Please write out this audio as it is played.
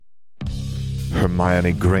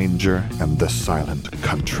Hermione Granger and the Silent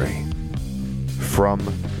Country. From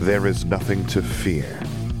There Is Nothing to Fear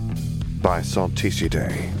by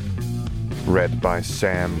Salticide. Read by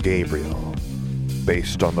Sam Gabriel.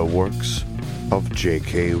 Based on the works of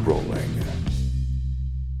J.K. Rowling.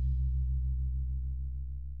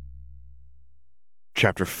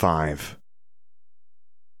 Chapter 5.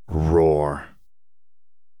 Roar.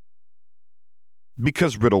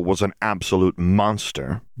 Because Riddle was an absolute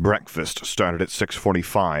monster, breakfast started at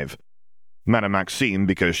 6:45. Madame Maxime,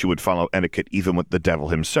 because she would follow etiquette even with the devil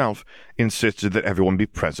himself, insisted that everyone be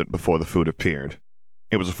present before the food appeared.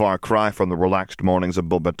 It was a far cry from the relaxed mornings of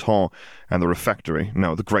Beauxbatons, and the refectory,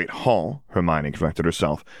 no, the great hall, Hermione corrected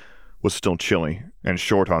herself, was still chilly and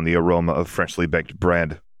short on the aroma of freshly baked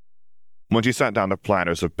bread. When she sat down to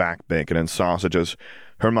platters of back bacon and sausages,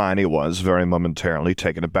 Hermione was, very momentarily,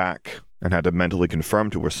 taken aback, and had to mentally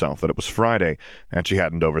confirm to herself that it was Friday, and she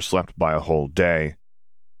hadn't overslept by a whole day.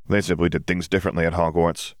 They simply did things differently at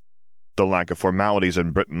Hogwarts. The lack of formalities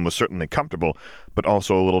in Britain was certainly comfortable, but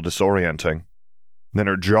also a little disorienting. Then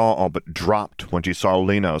her jaw all but dropped when she saw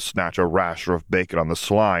Lino snatch a rasher of bacon on the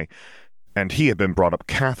sly, and he had been brought up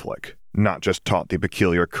Catholic, not just taught the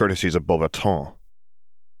peculiar courtesies of Beauxbatons.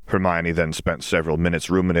 Hermione then spent several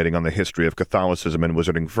minutes ruminating on the history of Catholicism in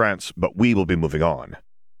Wizarding France, but we will be moving on.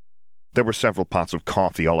 There were several pots of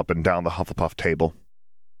coffee all up and down the Hufflepuff table,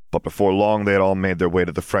 but before long they had all made their way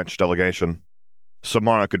to the French delegation.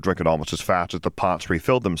 Samara could drink it almost as fast as the pots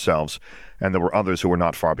refilled themselves, and there were others who were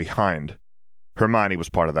not far behind. Hermione was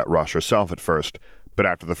part of that rush herself at first, but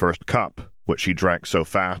after the first cup, which she drank so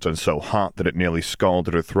fast and so hot that it nearly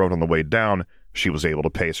scalded her throat on the way down, she was able to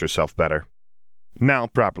pace herself better. Now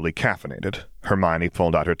properly caffeinated, Hermione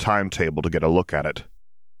pulled out her timetable to get a look at it.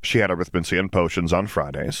 She had arithmancy and potions on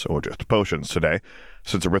Fridays, or just potions today,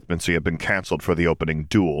 since arithmancy had been cancelled for the opening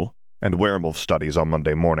duel, and werewolf studies on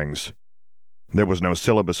Monday mornings. There was no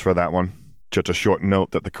syllabus for that one, just a short note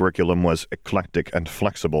that the curriculum was eclectic and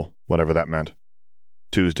flexible, whatever that meant.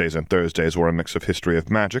 Tuesdays and Thursdays were a mix of history of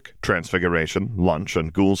magic, transfiguration, lunch,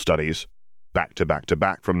 and ghoul studies, back to back to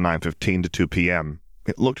back from 9:15 to 2 p.m.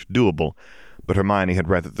 It looked doable, but Hermione had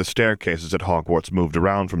read that the staircases at Hogwarts moved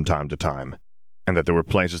around from time to time, and that there were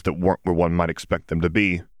places that weren't where one might expect them to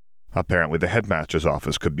be. Apparently the headmaster's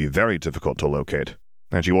office could be very difficult to locate,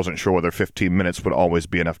 and she wasn't sure whether 15 minutes would always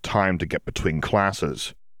be enough time to get between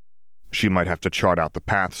classes. She might have to chart out the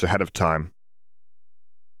paths ahead of time.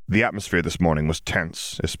 The atmosphere this morning was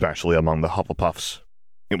tense, especially among the Hufflepuffs.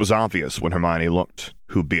 It was obvious when Hermione looked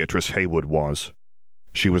who Beatrice Haywood was.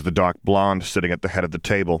 She was the dark blonde sitting at the head of the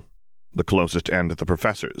table, the closest end to the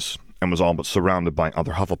professors, and was all but surrounded by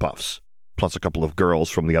other Hufflepuffs, plus a couple of girls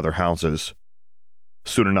from the other houses.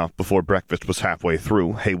 Soon enough, before breakfast was halfway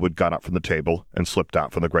through, Haywood got up from the table and slipped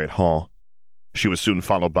out from the great hall. She was soon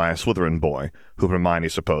followed by a Slytherin boy, who Hermione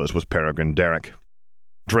supposed was Peregrine Derek.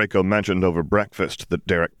 Draco mentioned over breakfast that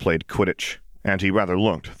Derek played Quidditch, and he rather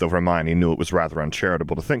looked, though Hermione knew it was rather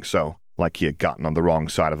uncharitable to think so, like he had gotten on the wrong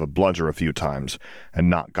side of a bludger a few times, and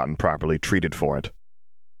not gotten properly treated for it.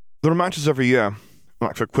 "There are matches every year,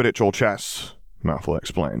 like for Quidditch or chess," Malfoy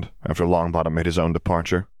explained, after Longbottom made his own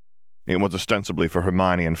departure. It was ostensibly for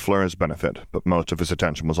Hermione and Fleur's benefit, but most of his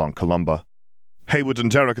attention was on Columba. "Haywood and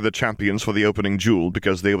Derek are the champions for the opening duel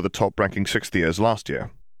because they were the top-ranking sixth years last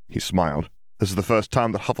year." He smiled. "This is the first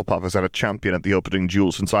time that Hufflepuff has had a champion at the opening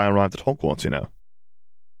duel since I arrived at Hogwarts, you know."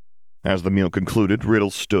 As the meal concluded,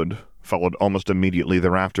 Riddle stood, followed almost immediately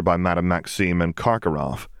thereafter by Madame Maxime and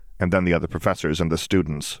Karkaroff, and then the other professors and the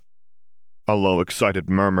students. A low, excited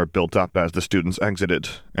murmur built up as the students exited,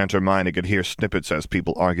 and Hermione could hear snippets as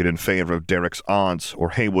people argued in favor of Derek's odds, or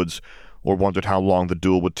Haywood's, or wondered how long the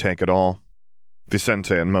duel would take at all.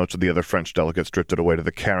 Vicente and most of the other French delegates drifted away to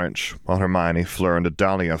the carriage, while Hermione, Fleur, and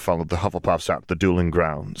Adalia followed the Hufflepuffs out to the dueling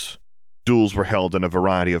grounds. Duels were held in a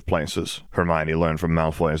variety of places, Hermione learned from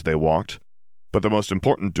Malfoy as they walked, but the most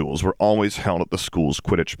important duels were always held at the school's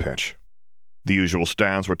Quidditch pitch. The usual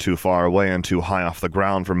stands were too far away and too high off the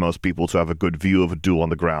ground for most people to have a good view of a duel on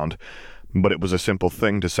the ground, but it was a simple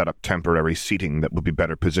thing to set up temporary seating that would be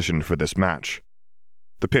better positioned for this match.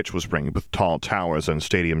 The pitch was ringed with tall towers and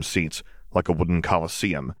stadium seats, like a wooden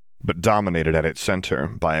coliseum, but dominated at its center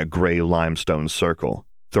by a gray limestone circle,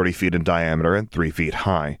 30 feet in diameter and 3 feet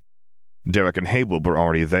high. Derek and Haywood were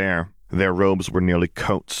already there. Their robes were nearly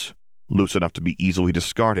coats, loose enough to be easily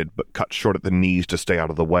discarded, but cut short at the knees to stay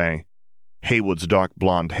out of the way. Haywood's dark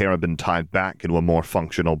blonde hair had been tied back into a more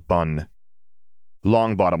functional bun.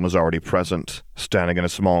 Longbottom was already present, standing in a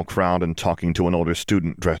small crowd and talking to an older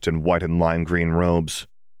student dressed in white and lime green robes.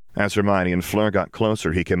 As Hermione and Fleur got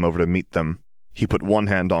closer, he came over to meet them, He put one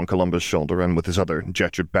hand on Columba's shoulder and with his other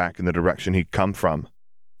gestured back in the direction he'd come from.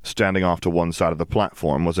 Standing off to one side of the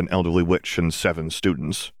platform was an elderly witch and 7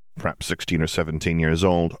 students, perhaps 16 or 17 years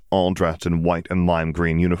old, all dressed in white and lime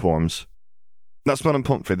green uniforms. "That's Madame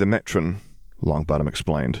Pomfrey, the matron," Longbottom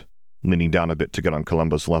explained, leaning down a bit to get on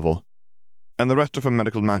Columba's level. "And the rest are from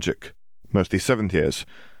medical magic, mostly 7th years,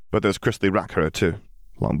 but there's Chrisley Rackher too,"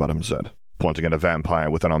 Longbottom said, pointing at a vampire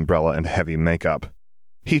with an umbrella and heavy makeup.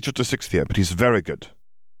 "He's just a 6th year, but he's very good."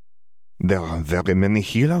 "There are very many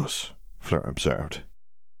heroes," Fleur observed.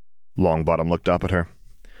 Longbottom looked up at her.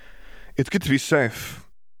 "It's good to be safe.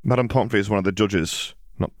 Madame Pomfrey is one of the judges.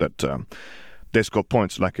 Not that, they score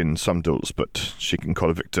points like in some duels, but she can call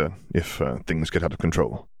a victor if things get out of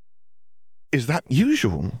control." "Is that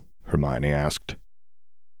usual?" Hermione asked.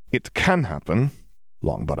 "It can happen,"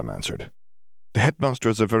 Longbottom answered. "The headmaster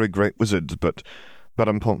is a very great wizard, but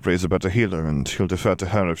Madame Pomfrey is a better healer, and he'll defer to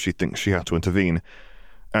her if she thinks she has to intervene.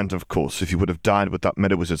 And, of course, if you would have died without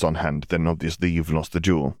Medawizards on hand, then obviously you've lost the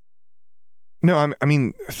duel." "No, I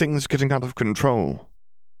mean, things getting out of control."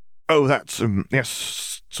 "Oh, that's,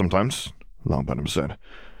 yes, sometimes," Longbottom said.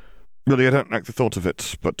 "Really, I don't like the thought of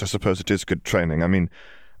it, but I suppose it is good training. I mean,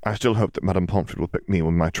 I still hope that Madame Pomfrey will pick me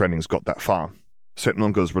when my training's got that far. St.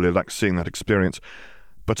 Mungo's really likes seeing that experience,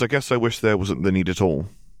 but I guess I wish there wasn't the need at all.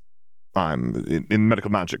 I'm in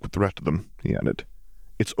medical magic with the rest of them," he added.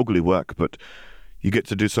 "It's ugly work, but you get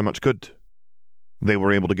to do so much good." They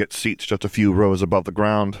were able to get seats just a few rows above the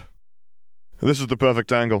ground. "This is the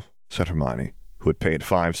perfect angle," said Hermione, who had paid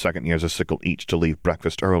 5 second years a sickle each to leave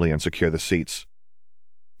breakfast early and secure the seats.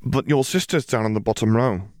 "But your sister's down in the bottom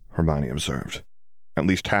row," Hermione observed. At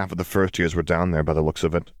least half of the first years were down there by the looks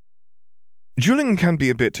of it. "Dueling can be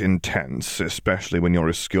a bit intense, especially when you're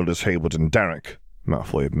as skilled as Haywood and Derek,"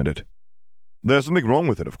 Malfoy admitted. "There's something wrong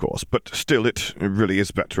with it, of course, but still it really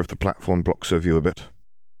is better if the platform blocks her view a bit."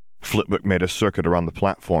 Flitwick made a circuit around the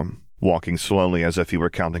platform, walking slowly as if he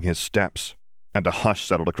were counting his steps, and a hush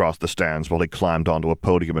settled across the stands while he climbed onto a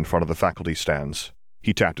podium in front of the faculty stands.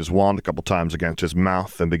 He tapped his wand a couple times against his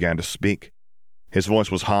mouth and began to speak. His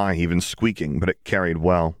voice was high, even squeaking, but it carried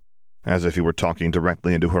well, as if he were talking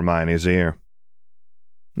directly into Hermione's ear.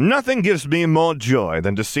 "Nothing gives me more joy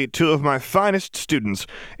than to see 2 of my finest students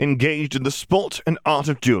engaged in the sport and art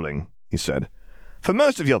of dueling," he said. "For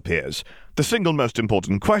most of your peers, the single most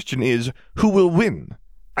important question is, who will win?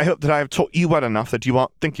 I hope that I have taught you well enough that you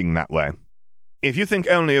aren't thinking that way. If you think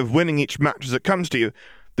only of winning each match as it comes to you,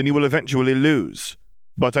 then you will eventually lose.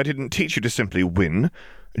 But I didn't teach you to simply win.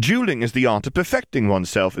 Dueling is the art of perfecting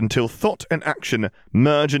oneself until thought and action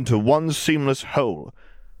merge into one seamless whole.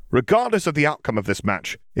 Regardless of the outcome of this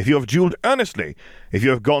match, if you have dueled earnestly, if you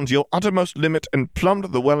have gone to your uttermost limit and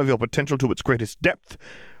plumbed the well of your potential to its greatest depth,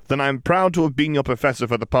 then I am proud to have been your professor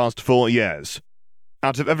for the past 4 years.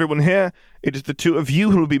 Out of everyone here, it is the 2 of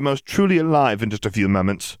you who will be most truly alive in just a few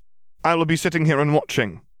moments. I will be sitting here and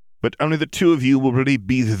watching, but only the 2 of you will really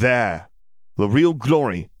be there. The real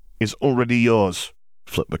glory is already yours,"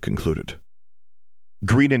 Flitwick concluded.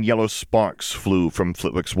 Green and yellow sparks flew from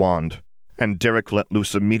Flitwick's wand, and Derek let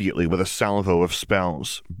loose immediately with a salvo of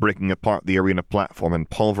spells, breaking apart the arena platform and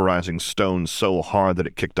pulverizing stone so hard that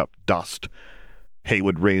it kicked up dust.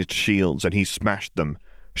 Haywood raised shields, and he smashed them.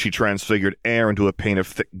 She transfigured air into a pane of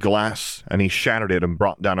thick glass, and he shattered it and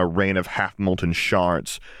brought down a rain of half-molten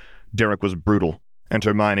shards. Derek was brutal, and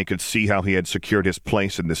Hermione could see how he had secured his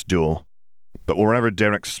place in this duel. But wherever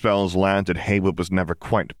Derek's spells landed, Haywood was never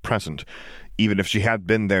quite present, even if she had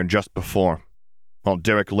been there just before. While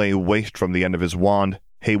Derek lay waste from the end of his wand,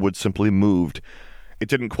 Haywood simply moved. It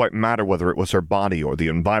didn't quite matter whether it was her body or the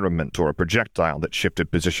environment or a projectile that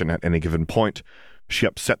shifted position at any given point. She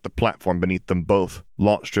upset the platform beneath them both,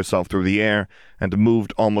 launched herself through the air, and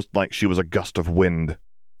moved almost like she was a gust of wind.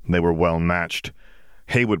 They were well matched.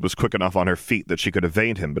 Haywood was quick enough on her feet that she could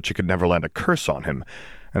evade him, but she could never land a curse on him,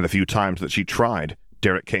 and the few times that she tried,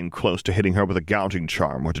 Derek came close to hitting her with a gouging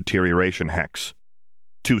charm or deterioration hex.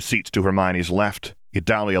 2 seats to Hermione's left,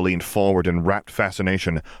 Idalia leaned forward in rapt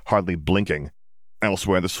fascination, hardly blinking.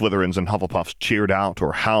 Elsewhere, the Slytherins and Hufflepuffs cheered out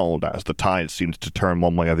or howled as the tide seemed to turn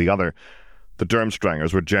one way or the other. The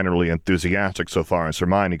Durmstrangers were generally enthusiastic so far as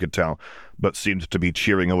Hermione could tell, but seemed to be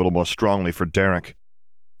cheering a little more strongly for Derek.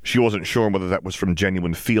 She wasn't sure whether that was from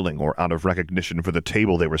genuine feeling or out of recognition for the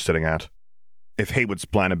table they were sitting at. If Haywood's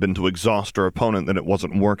plan had been to exhaust her opponent, then it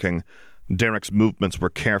wasn't working. Derek's movements were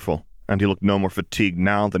careful, and he looked no more fatigued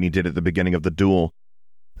now than he did at the beginning of the duel.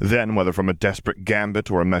 Then, whether from a desperate gambit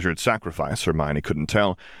or a measured sacrifice, Hermione couldn't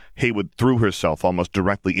tell, Haywood threw herself almost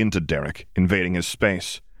directly into Derek, invading his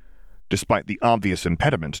space. Despite the obvious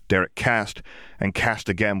impediment, Derek cast, and cast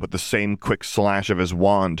again with the same quick slash of his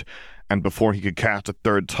wand, and before he could cast a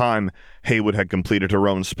third time, Haywood had completed her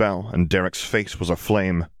own spell, and Derek's face was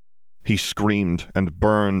aflame. He screamed, and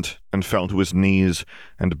burned, and fell to his knees,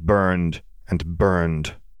 and burned, and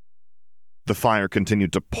burned. The fire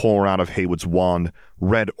continued to pour out of Haywood's wand,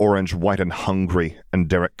 red, orange, white, and hungry, and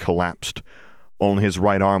Derek collapsed. Only his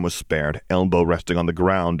right arm was spared, elbow resting on the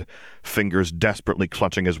ground, fingers desperately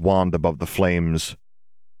clutching his wand above the flames.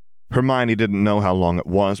 Hermione didn't know how long it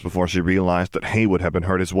was before she realized that Haywood had been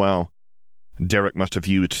hurt as well. Derek must have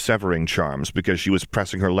used severing charms because she was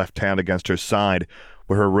pressing her left hand against her side,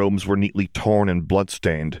 where her robes were neatly torn and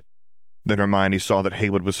blood-stained. Then Hermione saw that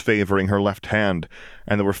Haywood was favoring her left hand,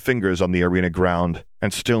 and there were fingers on the arena ground,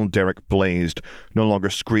 and still Derek blazed, no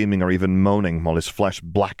longer screaming or even moaning while his flesh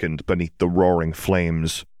blackened beneath the roaring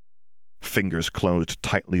flames. Fingers closed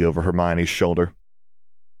tightly over Hermione's shoulder.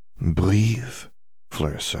 "Breathe,"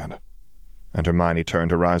 Fleur said, and Hermione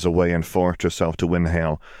turned her eyes away and forced herself to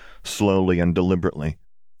inhale, slowly and deliberately,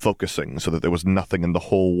 focusing so that there was nothing in the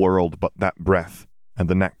whole world but that breath, and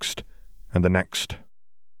the next, and the next.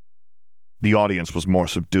 The audience was more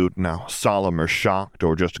subdued now, solemn or shocked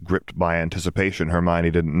or just gripped by anticipation Hermione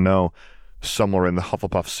didn't know. Somewhere in the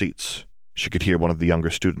Hufflepuff seats, she could hear one of the younger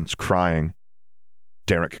students crying.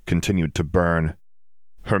 Derek continued to burn.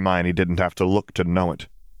 Hermione didn't have to look to know it.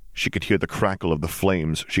 She could hear the crackle of the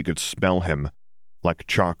flames. She could smell him, like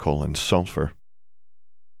charcoal and sulfur.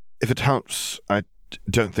 "If it helps, I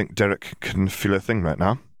don't think Derek can feel a thing right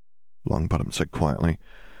now," Longbottom said quietly.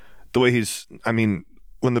 "The way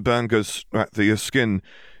when the burn goes right through your skin,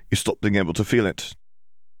 you stop being able to feel it.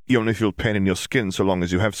 You only feel pain in your skin so long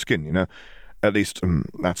as you have skin, you know. At least,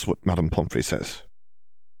 that's what Madame Pomfrey says."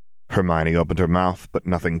 Hermione opened her mouth, but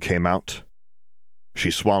nothing came out.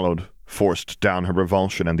 She swallowed, forced down her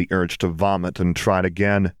revulsion and the urge to vomit, and tried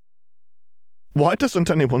again. "Why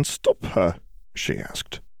doesn't anyone stop her?" she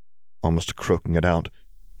asked, almost croaking it out.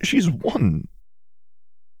 "She's won."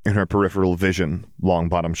 In her peripheral vision,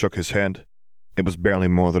 Longbottom shook his head. It was barely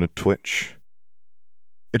more than a twitch.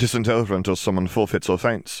 "It isn't over until someone forfeits or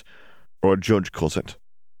faints, or a judge calls it."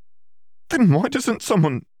 "Then why doesn't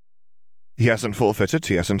someone—" "He hasn't forfeited,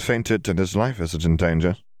 he hasn't fainted, and his life isn't in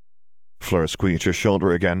danger." Fleur squeezed her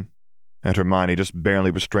shoulder again, and Hermione just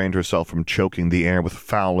barely restrained herself from choking the air with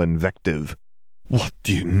foul invective. "What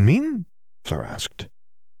do you mean?" Fleur asked.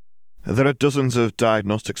 "There are dozens of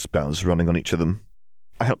diagnostic spells running on each of them.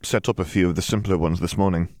 I helped set up a few of the simpler ones this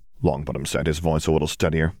morning," Longbottom said, his voice a little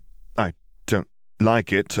steadier. "I don't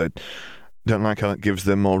like it. I don't like how it gives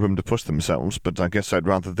them more room to push themselves, but I guess I'd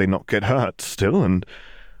rather they not get hurt still, and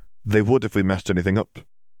they would if we messed anything up.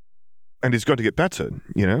 And he's got to get better,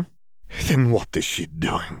 you know." "Then what is she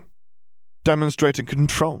doing?" "Demonstrating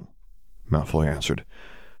control," Malfoy answered.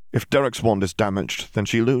 "If Derek's wand is damaged, then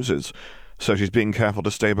she loses, so she's being careful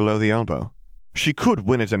to stay below the elbow. She could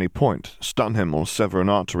win at any point, stun him or sever an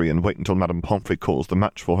artery and wait until Madame Pomfrey calls the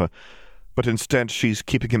match for her, but instead she's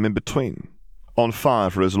keeping him in between, on fire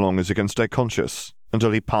for as long as he can stay conscious,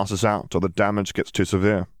 until he passes out or the damage gets too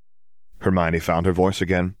severe." Hermione found her voice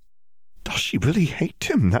again. "Does she really hate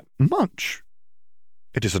him that much?"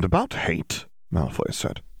 "It isn't about hate," Malfoy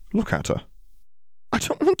said. "Look at her." "I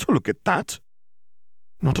don't want to look at that."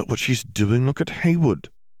 "Not at what she's doing. Look at Haywood.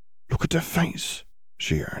 Look at her face,"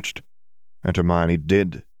 she urged. And Hermione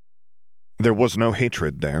did. There was no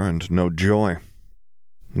hatred there, and no joy.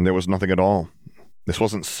 There was nothing at all. This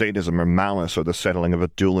wasn't sadism or malice or the settling of a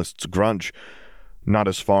duelist's grudge, not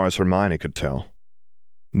as far as Hermione could tell.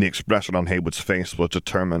 The expression on Haywood's face was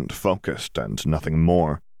determined, focused, and nothing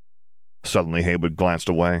more. Suddenly Haywood glanced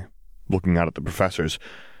away, looking out at the professors,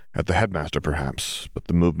 at the headmaster perhaps, but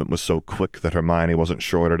the movement was so quick that Hermione wasn't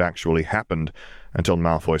sure it had actually happened until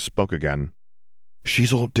Malfoy spoke again.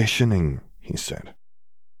 "She's auditioning," he said.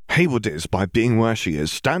 "Haywood is, by being where she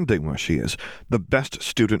is, standing where she is, the best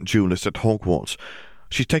student duelist at Hogwarts.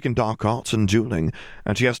 She's taken dark arts and dueling,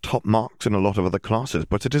 and she has top marks in a lot of other classes,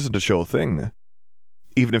 but it isn't a sure thing.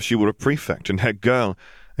 Even if she were a prefect and head girl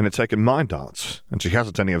and had taken mind arts, and she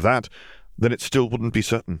hasn't any of that, then it still wouldn't be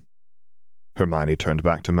certain." Hermione turned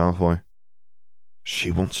back to Malfoy.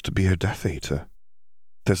 "She wants to be a Death Eater."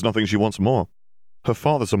 "There's nothing she wants more. Her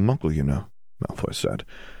father's a Muggle, you know," Malfoy said,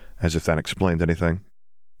 as if that explained anything.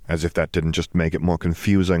 As if that didn't just make it more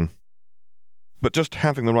confusing. "But just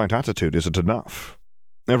having the right attitude isn't enough.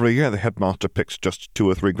 Every year the headmaster picks just 2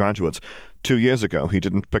 or 3 graduates. 2 years ago he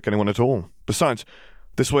didn't pick anyone at all. Besides,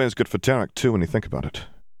 this way is good for Derek too when you think about it.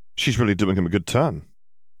 She's really doing him a good turn."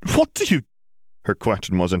 "What do you—" Her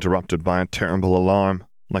question was interrupted by a terrible alarm,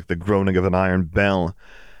 like the groaning of an iron bell.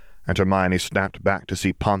 and Hermione snapped back to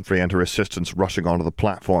see Pomfrey and her assistants rushing onto the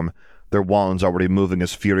platform, their wands already moving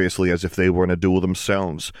as furiously as if they were in a duel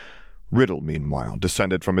themselves. Riddle, meanwhile,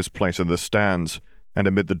 descended from his place in the stands, and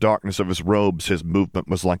amid the darkness of his robes his movement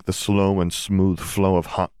was like the slow and smooth flow of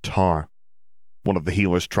hot tar. One of the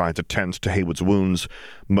healers tried to tend to Haywood's wounds,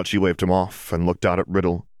 but she waved him off and looked out at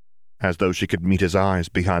Riddle, as though she could meet his eyes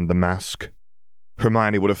behind the mask.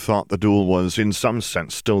 Hermione would have thought the duel was, in some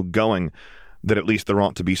sense, still going, that at least there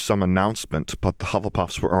ought to be some announcement, but the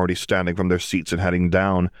Hufflepuffs were already standing from their seats and heading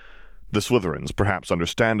down. The Slytherins, perhaps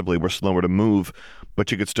understandably, were slower to move,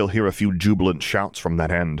 but you could still hear a few jubilant shouts from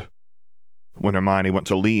that end. When Hermione went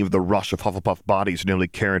to leave, the rush of Hufflepuff bodies nearly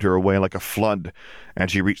carried her away like a flood,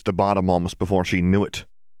 and she reached the bottom almost before she knew it.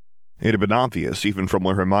 It had been obvious, even from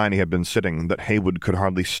where Hermione had been sitting, that Haywood could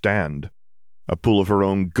hardly stand. A pool of her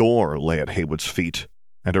own gore lay at Haywood's feet,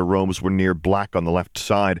 and her robes were near black on the left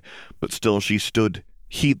side, but still she stood,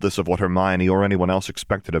 heedless of what Hermione or anyone else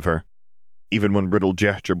expected of her. Even when Riddle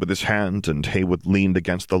gestured with his hand and Haywood leaned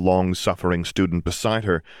against the long-suffering student beside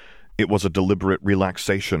her, it was a deliberate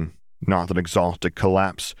relaxation, not an exhausted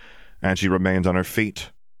collapse, and she remained on her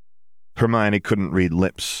feet. Hermione couldn't read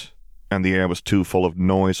lips, and the air was too full of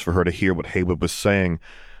noise for her to hear what Haywood was saying,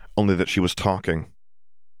 only that she was talking.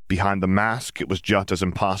 Behind the mask, it was just as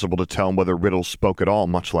impossible to tell whether Riddle spoke at all,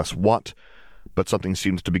 much less what, but something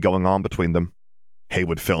seemed to be going on between them.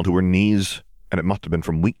 Haywood fell to her knees, and it must have been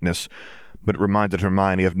from weakness, but it reminded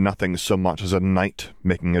Hermione of nothing so much as a knight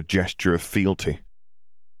making a gesture of fealty.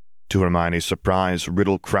 To Hermione's surprise,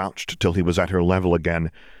 Riddle crouched till he was at her level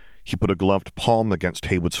again. He put a gloved palm against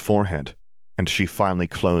Haywood's forehead, and she finally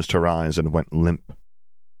closed her eyes and went limp.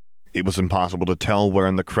 It was impossible to tell where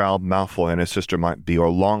in the crowd Malfoy and his sister might be, or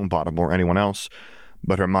Longbottom, or anyone else,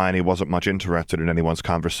 but Hermione wasn't much interested in anyone's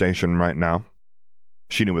conversation right now.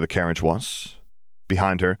 She knew where the carriage was.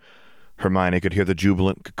 Behind her, Hermione could hear the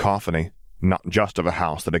jubilant cacophony, not just of a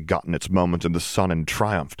house that had gotten its moment in the sun and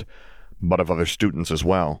triumphed, but of other students as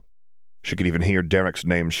well. She could even hear Derek's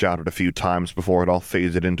name shouted a few times before it all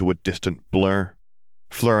faded into a distant blur.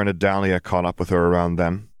 Fleur and Adalia caught up with her around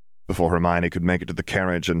them, before Hermione could make it to the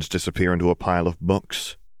carriage and disappear into a pile of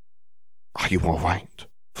books. "Are you all right?"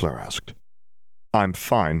 Fleur asked. "I'm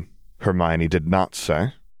fine," Hermione did not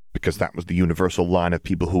say, because that was the universal line of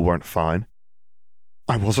people who weren't fine.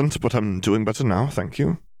 "I wasn't, but I'm doing better now, thank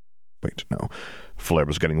you." Wait, no. Fleur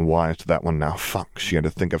was getting wise to that one now. Fuck, she had to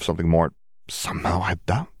think of something more. "Somehow I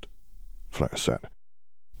doubt," Fleur said.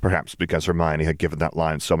 Perhaps because Hermione had given that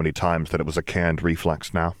line so many times that it was a canned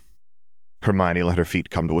reflex now. Hermione let her feet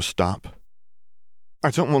come to a stop. "I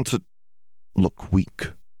don't want to look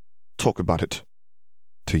weak. Talk about it.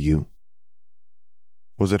 To you."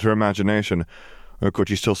 Was it her imagination, or could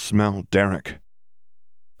she still smell Derek?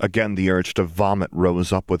 Again the urge to vomit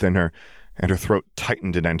rose up within her, and her throat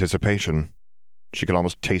tightened in anticipation. She could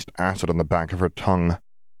almost taste acid on the back of her tongue.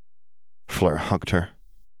 Fleur hugged her,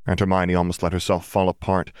 and Hermione almost let herself fall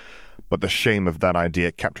apart, but the shame of that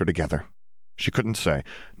idea kept her together. She couldn't say,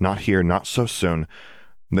 not here, not so soon,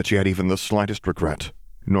 that she had even the slightest regret,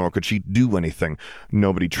 nor could she do anything.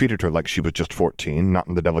 Nobody treated her like she was just 14, not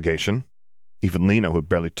in the delegation. Even Lena, who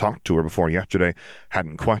barely talked to her before yesterday,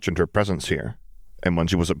 hadn't questioned her presence here. And when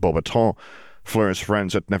she was at Beauxbatons, Fleur's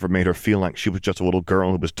friends had never made her feel like she was just a little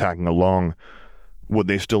girl who was tagging along. Would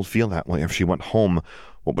they still feel that way if she went home?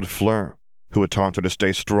 What would Fleur, who had taught her to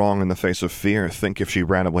stay strong in the face of fear, think if she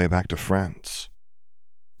ran away back to France?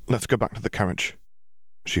 "Let's go back to the carriage,"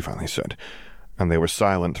 she finally said, and they were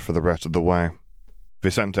silent for the rest of the way.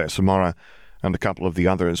 Vicente, Samara, and a couple of the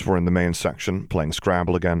others were in the main section, playing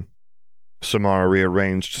Scrabble again. Samara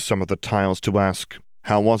rearranged some of the tiles to ask,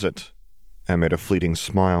 "How was it?" and made a fleeting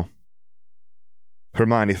smile.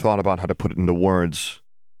 Hermione thought about how to put it into words.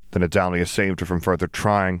 Then Adalia saved her from further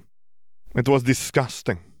trying. "It was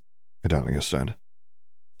disgusting," Adalia said.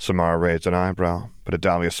 Samara raised an eyebrow, but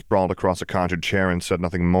Adalia sprawled across a conjured chair and said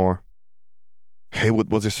nothing more.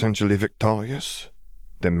 "Haywood was essentially victorious.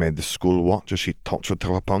 They made the school watch as she tortured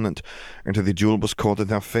their opponent until the duel was called in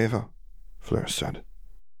their favor," Fleur said.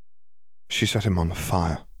 "She set him on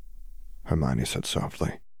fire," Hermione said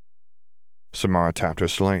softly. Samara tapped her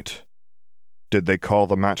slate. "Did they call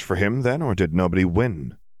the match for him then, or did nobody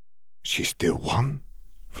win?" "She still won,"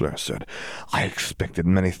 Fleur said. "I expected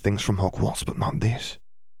many things from Hogwarts, but not this.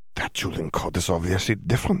 That dueling code is obviously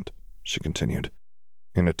different," she continued,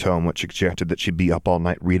 in a tone which suggested that she'd be up all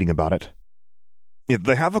night reading about it. "If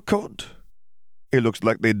they have a code, it looks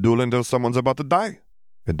like they duel until someone's about to die,"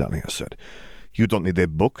 Adalia said. "You don't need a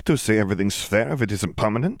book to say everything's fair if it isn't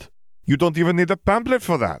permanent. You don't even need a pamphlet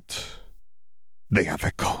for that." "They have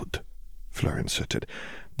a code," Fleur insisted.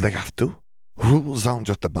 They have to. Rules aren't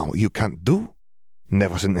just about what you can't do.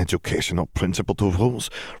 Never an educational principle to rules.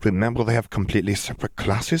 Remember, they have completely separate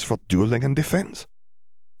classes for dueling and defense.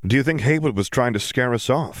 Do you think Haywood was trying to scare us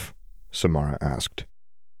off? Samara asked.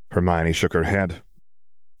 Hermione shook her head.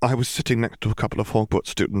 I was sitting next to a couple of Hogwarts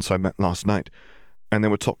students I met last night, and they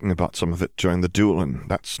were talking about some of it during the duel, and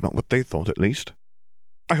that's not what they thought, at least.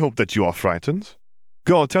 I hope that you are frightened.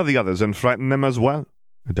 Go tell the others and frighten them as well,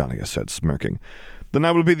 Adalia said, smirking. Then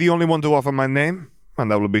I will be the only one to offer my name,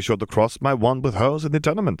 and I will be sure to cross my wand with hers in the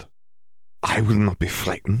tournament. I will not be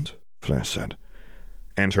frightened, Fleur said.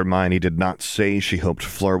 And Hermione did not say she hoped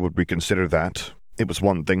Fleur would reconsider that. It was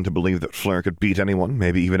one thing to believe that Fleur could beat anyone,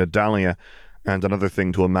 maybe even Adalia, and another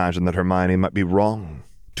thing to imagine that Hermione might be wrong,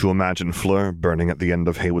 to imagine Fleur burning at the end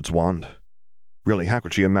of Haywood's wand. Really, how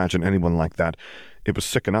could she imagine anyone like that? It was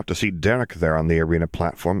sick enough to see Derek there on the arena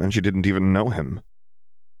platform, and she didn't even know him.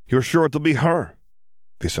 You're sure it'll be her?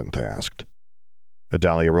 Vicente asked.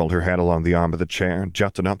 Adalia rolled her head along the arm of the chair,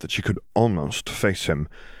 just enough that she could almost face him.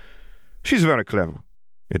 She's very clever,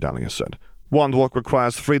 Adalia said. Wand work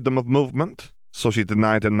requires freedom of movement, so she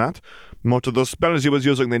denied him that. Most of those spells he was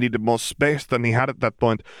using, they needed more space than he had at that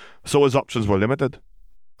point, so his options were limited.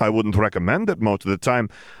 I wouldn't recommend it most of the time,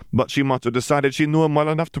 but she must have decided she knew him well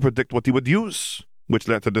enough to predict what he would use, which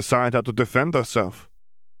let her decide how to defend herself.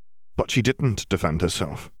 But she didn't defend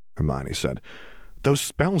herself, Hermione said. Those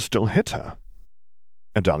spells still hit her.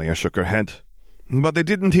 Adalia shook her head. But they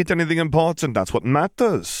didn't hit anything important, that's what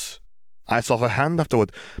matters. I saw her hand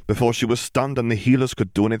afterward, before she was stunned and the healers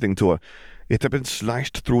could do anything to her. It had been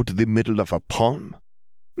sliced through to the middle of her palm,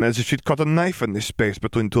 as if she'd cut a knife in the space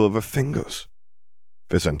between two of her fingers.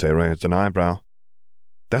 Vicente raised an eyebrow.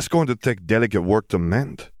 That's going to take delicate work to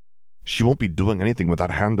mend. She won't be doing anything with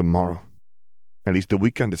that hand tomorrow. At least the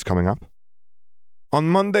weekend is coming up. On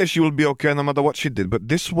Monday she will be okay no matter what she did, but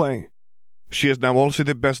this way, she is now also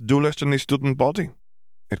the best duelist in the student body.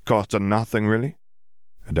 It cost her nothing, really.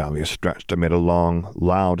 Adalia stretched and made a long,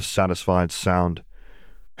 loud, satisfied sound.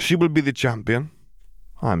 She will be the champion.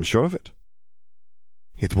 I'm sure of it.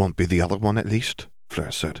 It won't be the other one, at least,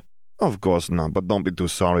 Fleur said. Of course not, but don't be too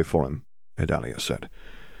sorry for him, Adalia said.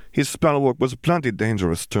 His spell work was plenty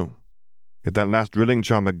dangerous, too. If that last drilling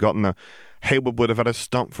charm had gotten her, Haywood would have had a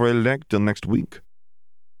stump for a leg till next week.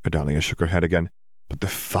 Adalia shook her head again. But the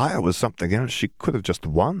fire was something else. She could have just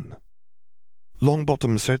won.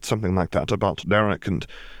 Longbottom said something like that about Derek and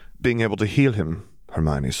being able to heal him,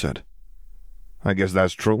 Hermione said. I guess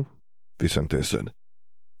that's true, Vicente said.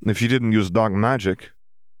 If she didn't use dark magic,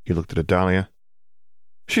 he looked at Adalia.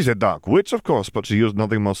 She's a dark witch, of course, but she used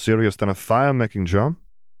nothing more serious than a fire-making charm.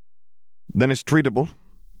 Then it's treatable.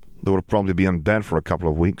 They will probably be undead for a couple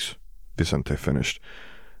of weeks, Vicente finished.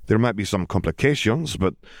 There might be some complications,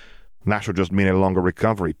 but that should just mean a longer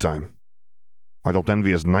recovery time. I don't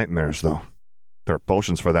envy his nightmares, though. There are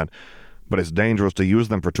potions for that, but it's dangerous to use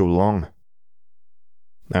them for too long.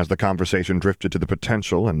 As the conversation drifted to the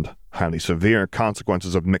potential and highly severe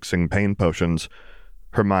consequences of mixing pain potions,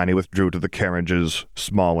 Hermione withdrew to the carriage's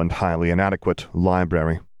small and highly inadequate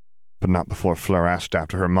library, but not before Fleur asked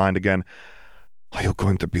after her mind again, Are you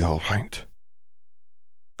going to be all right?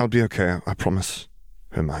 I'll be okay, I promise,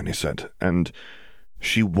 Hermione said, and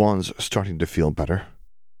she was starting to feel better.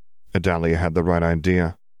 Adalia had the right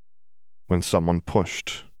idea. When someone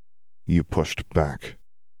pushed, you pushed back.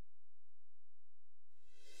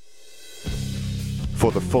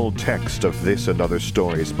 For the full text of this and other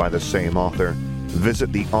stories by the same author,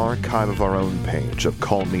 visit the Archive of Our Own page of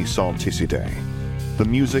Call Me Salticidae. The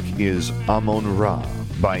music is Amon-Ra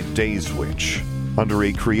by Dayswitch, under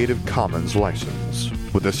a Creative Commons license,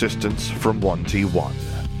 with assistance from 1T1.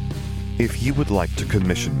 If you would like to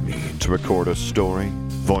commission me to record a story,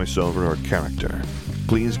 voiceover, or character,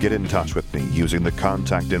 please get in touch with me using the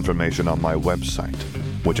contact information on my website,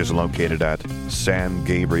 which is located at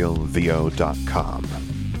samgabrielvo.com.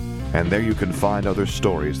 And there you can find other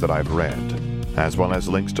stories that I've read, as well as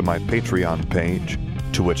links to my Patreon page,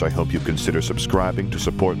 to which I hope you consider subscribing to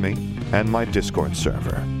support me, and my Discord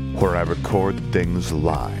server, where I record things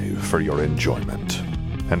live for your enjoyment.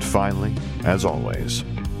 And finally, as always,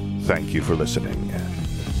 thank you for listening.